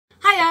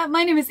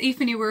My name is Aoife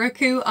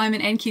Waraku. I'm an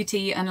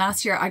NQT and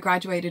last year I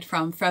graduated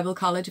from Froebel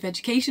College of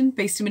Education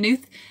based in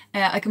Maynooth.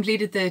 I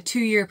completed the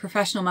 2-year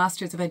Professional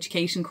Masters of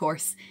Education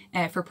course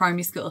for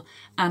primary school,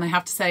 and I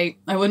have to say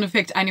I wouldn't have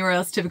picked anywhere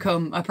else to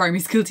become a primary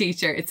school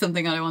teacher. It's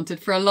something that I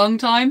wanted for a long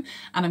time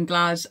and I'm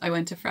glad I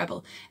went to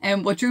Froebel.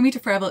 What drew me to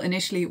Froebel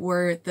initially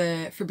were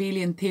the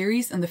Froebelian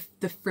theories and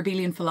the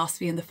Froebelian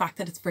philosophy, and the fact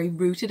that it's very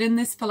rooted in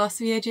this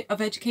philosophy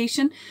of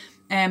education.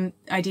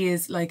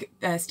 Ideas like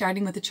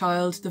starting with the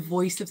child, the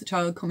voice of the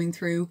child coming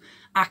through,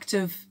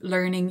 active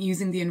learning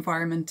using the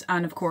environment,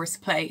 and of course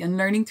play and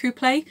learning through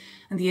play,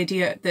 and the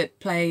idea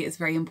that play is a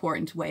very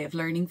important way of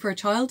learning for a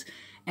child.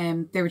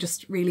 They were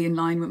just really in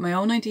line with my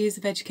own ideas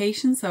of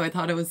education, so I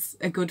thought it was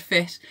a good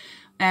fit.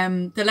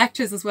 The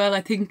lectures as well, I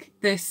think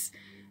this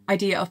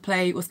idea of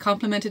play was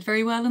complemented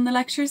very well in the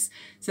lectures.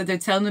 So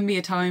there'd seldom be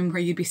a time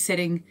where you'd be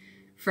sitting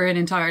for an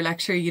entire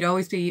lecture. You'd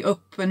always be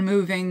up and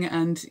moving,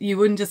 and you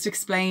wouldn't just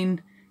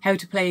explain how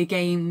to play a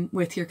game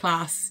with your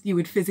class. You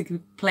would physically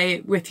play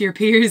it with your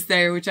peers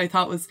there, which I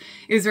thought was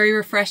very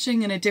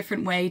refreshing and a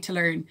different way to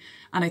learn.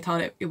 And I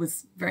thought it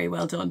was very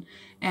well done.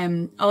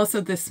 Also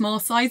the small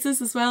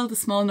sizes as well, the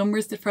small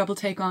numbers that Froebel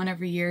take on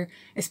every year,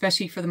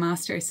 especially for the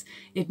masters.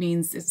 It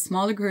means it's a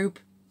smaller group.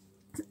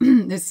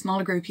 There's a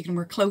smaller group, you can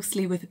work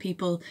closely with the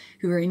people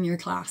who are in your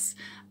class.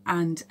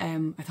 And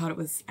I thought it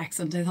was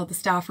excellent. I thought the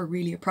staff were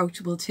really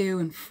approachable too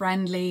and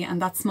friendly,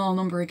 and that small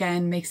number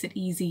again makes it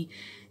easy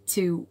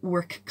to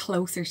work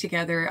closer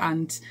together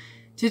and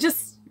to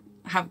just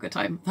have a good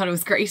time. I thought it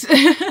was great.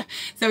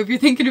 So if you're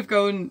thinking of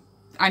going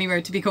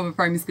anywhere to become a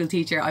primary school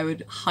teacher, I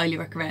would highly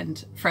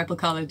recommend Froebel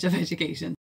College of Education.